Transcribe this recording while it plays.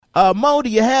Mo, do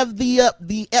you have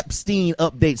the Epstein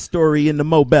update story in the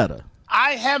Mo Better?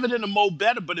 I have it in the Mo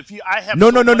Better, but if you, I have no.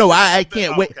 I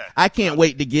can't wait. Okay. I can't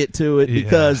wait to get to it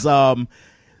because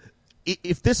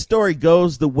if this story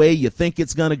goes the way you think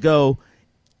it's gonna go,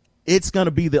 it's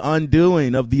gonna be the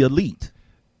undoing of the elite.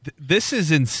 This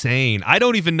is insane. I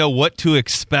don't even know what to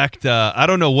expect. I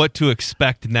don't know what to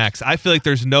expect next. I feel like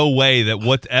there's no way that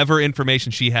whatever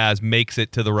information she has makes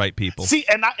it to the right people. See,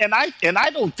 and I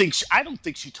don't think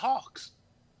she talks.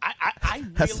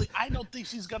 I don't think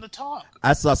she's gonna talk.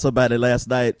 I saw somebody last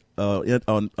night on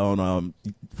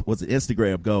was it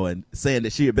Instagram saying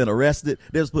that she had been arrested.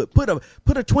 They was put a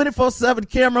 24/7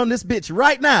 camera on this bitch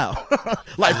right now,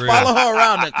 like follow her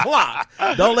around the clock.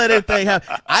 Don't let anything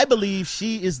happen. I believe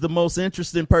she is the most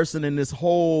interesting person in this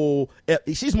whole.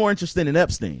 She's more interesting in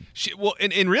Epstein.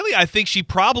 And really, I think she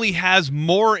probably has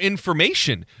more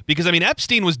information because I mean,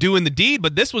 Epstein was doing the deed,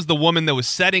 but this was the woman that was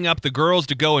setting up the girls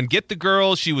to go and get the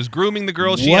girls. She was grooming the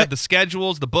girls. She had the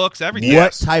schedules, the books, everything.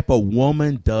 What type of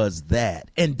woman does that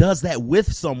and does that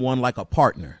with someone like a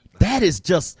partner? That is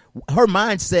just, her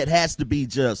mindset has to be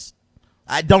just,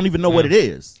 I don't even know what it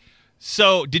is.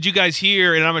 So did you guys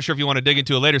hear, and I'm not sure if you want to dig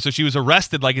into it later, so she was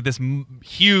arrested like at this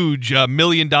huge $1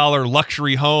 million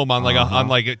luxury home on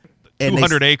like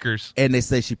 200 acres. And they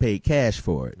say she paid cash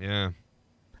for it. Yeah.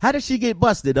 How did she get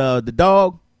busted? The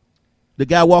dog? The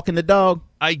guy walking the dog?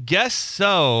 I guess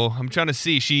so. I'm trying to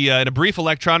see. She, in a brief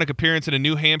electronic appearance in a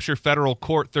New Hampshire federal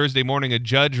court Thursday morning, a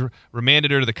judge remanded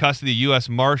her to the custody of U.S.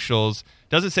 Marshals.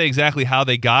 Doesn't say exactly how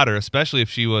they got her, especially if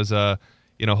she was,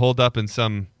 holed up in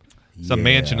some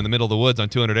mansion in the middle of the woods on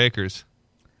 200 acres.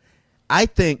 I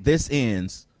think this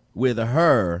ends with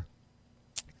her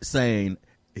saying,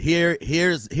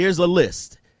 here's a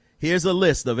list. Here's a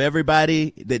list of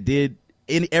everybody that did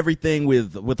everything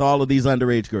with all of these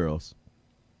underage girls.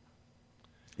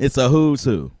 It's a who's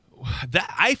who.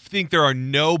 I think there are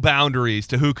no boundaries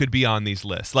to who could be on these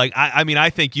lists. Like, I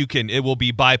think it will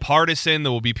be bipartisan.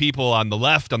 There will be people on the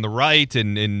left, on the right,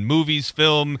 and in movies,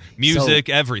 film, music,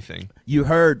 everything. You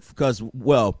heard, because,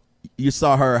 you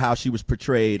saw how she was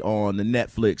portrayed on the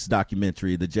Netflix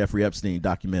documentary, the Jeffrey Epstein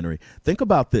documentary. Think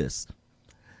about this.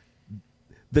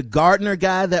 The gardener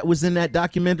guy that was in that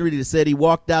documentary that said he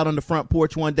walked out on the front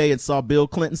porch one day and saw Bill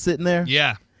Clinton sitting there.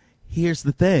 Yeah. Here's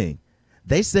the thing.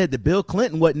 They said that Bill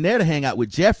Clinton wasn't there to hang out with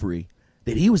Jeffrey,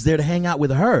 that he was there to hang out with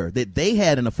her, that they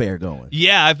had an affair going.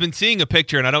 Yeah, I've been seeing a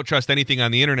picture, and I don't trust anything on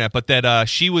the internet, but that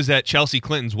she was at Chelsea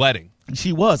Clinton's wedding.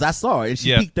 She was. I saw her, and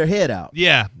she peeked her head out.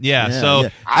 Yeah. So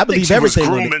I believe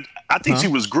everything. I think she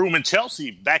was grooming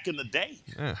Chelsea back in the day.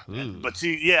 But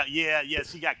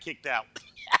she got kicked out.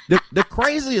 The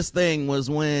craziest thing was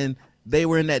when they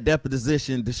were in that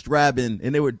deposition describing,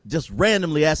 and they were just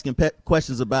randomly asking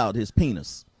questions about his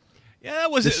penis. Yeah,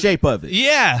 that was the shape of it.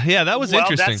 Yeah, that was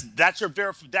interesting. That's your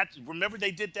remember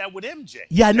they did that with MJ.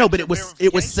 Yeah, I know, but it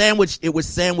was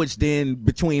sandwiched in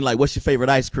between, like, what's your favorite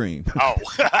ice cream? Oh,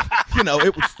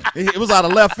 it was out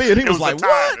of left field. He was like,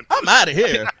 "What? Timing. I'm out of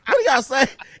here." What do y'all say?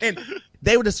 And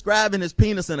they were describing his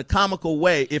penis in a comical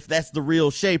way. If that's the real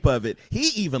shape of it, he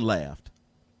even laughed.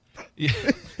 Yeah.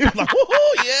 He was like,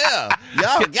 "Woohoo, yeah,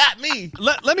 y'all got me."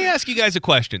 Let me ask you guys a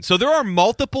question. So there are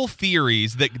multiple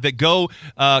theories that go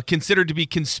considered to be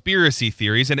conspiracy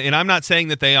theories, and I'm not saying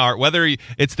that they are, whether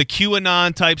it's the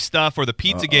QAnon type stuff or the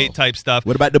Pizzagate type stuff.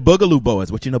 What about the Boogaloo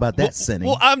Boys? What you know about that sinning?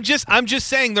 Well, I'm just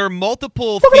saying there are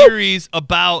multiple theories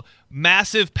about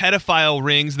massive pedophile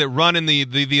rings that run in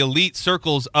the elite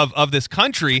circles of this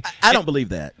country. I don't believe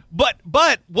that. But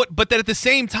that at the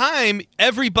same time,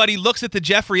 everybody looks at the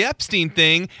Jeffrey Epstein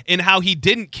thing and how he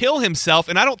didn't kill himself,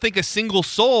 and I don't think a single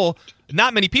soul,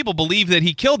 not many people, believe that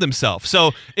he killed himself.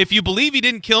 So if you believe he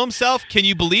didn't kill himself, can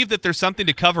you believe that there's something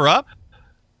to cover up?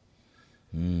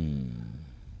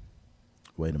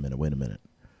 Wait a minute.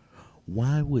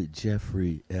 Why would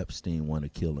Jeffrey Epstein want to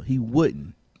kill him? He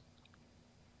wouldn't.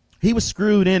 He was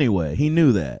screwed anyway. He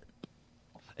knew that.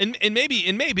 And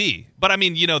maybe. But I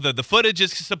mean, the footage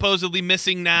is supposedly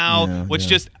missing now,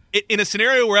 just in a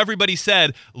scenario where everybody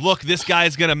said, look, this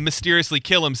guy's going to mysteriously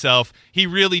kill himself, he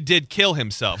really did kill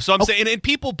himself. So I'm saying, and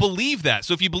people believe that.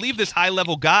 So if you believe this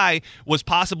high-level guy was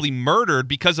possibly murdered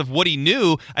because of what he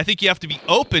knew, I think you have to be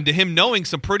open to him knowing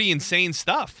some pretty insane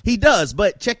stuff. He does,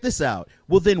 but check this out.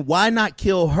 Well, then why not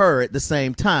kill her at the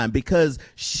same time? Because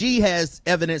she has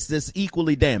evidence that's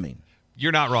equally damning.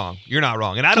 You're not wrong.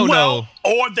 And I don't know.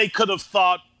 Or they could have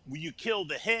thought, when you kill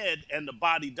the head and the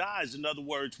body dies, in other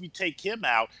words, we take him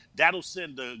out, that'll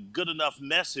send a good enough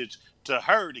message to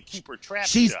her to keep her trapped.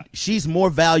 She's more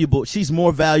valuable. She's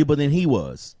more valuable than he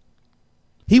was.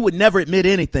 He would never admit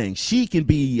anything. She can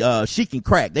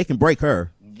crack. They can break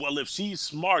her. Well, if she's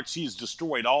smart, she's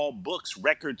destroyed all books,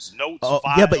 records, notes, Oh,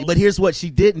 files. yeah, but here's what she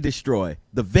didn't destroy: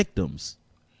 the victims.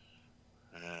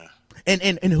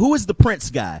 And who is the Prince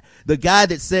guy? The guy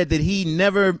that said that he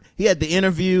had the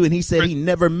interview and he said he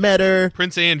never met her.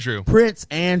 Prince Andrew. Prince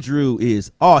Andrew he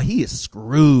is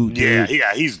screwed, dude.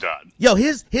 Yeah, he's done. Yo,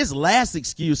 his last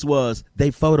excuse was they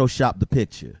photoshopped the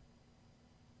picture.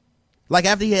 Like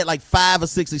after he had like 5 or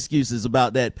 6 excuses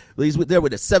about that, he's there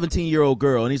with a 17-year-old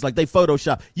girl and he's like, they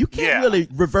photoshopped. You can't really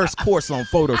reverse course on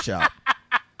Photoshop.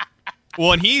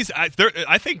 Well, and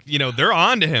I think, they're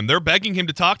on to him. They're begging him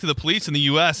to talk to the police in the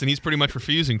U.S., and he's pretty much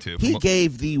refusing to. He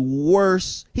gave the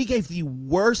worst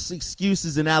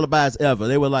excuses and alibis ever.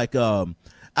 They were like,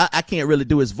 I can't really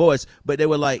do his voice, but they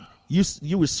were like,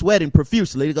 you were sweating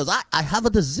profusely. He goes, I have a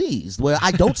disease where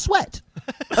I don't sweat.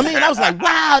 I mean, I was like,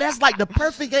 wow, that's like the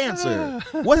perfect answer.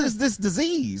 What is this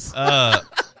disease?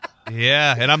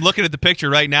 Yeah, and I'm looking at the picture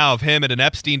right now of him at an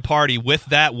Epstein party with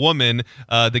that woman,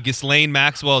 the Ghislaine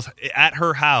Maxwell's at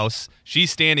her house.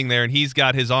 She's standing there, and he's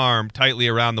got his arm tightly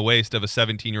around the waist of a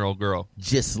 17-year-old girl.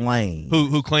 Ghislaine.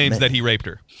 Who claims that he raped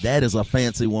her. That is a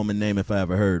fancy woman name if I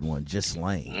ever heard one.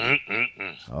 Ghislaine.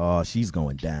 Oh, she's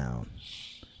going down.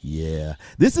 Yeah.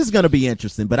 This is going to be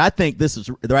interesting, but I think this is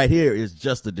right here is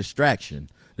just a distraction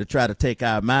to try to take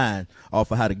our mind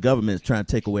off of how the government is trying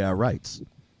to take away our rights.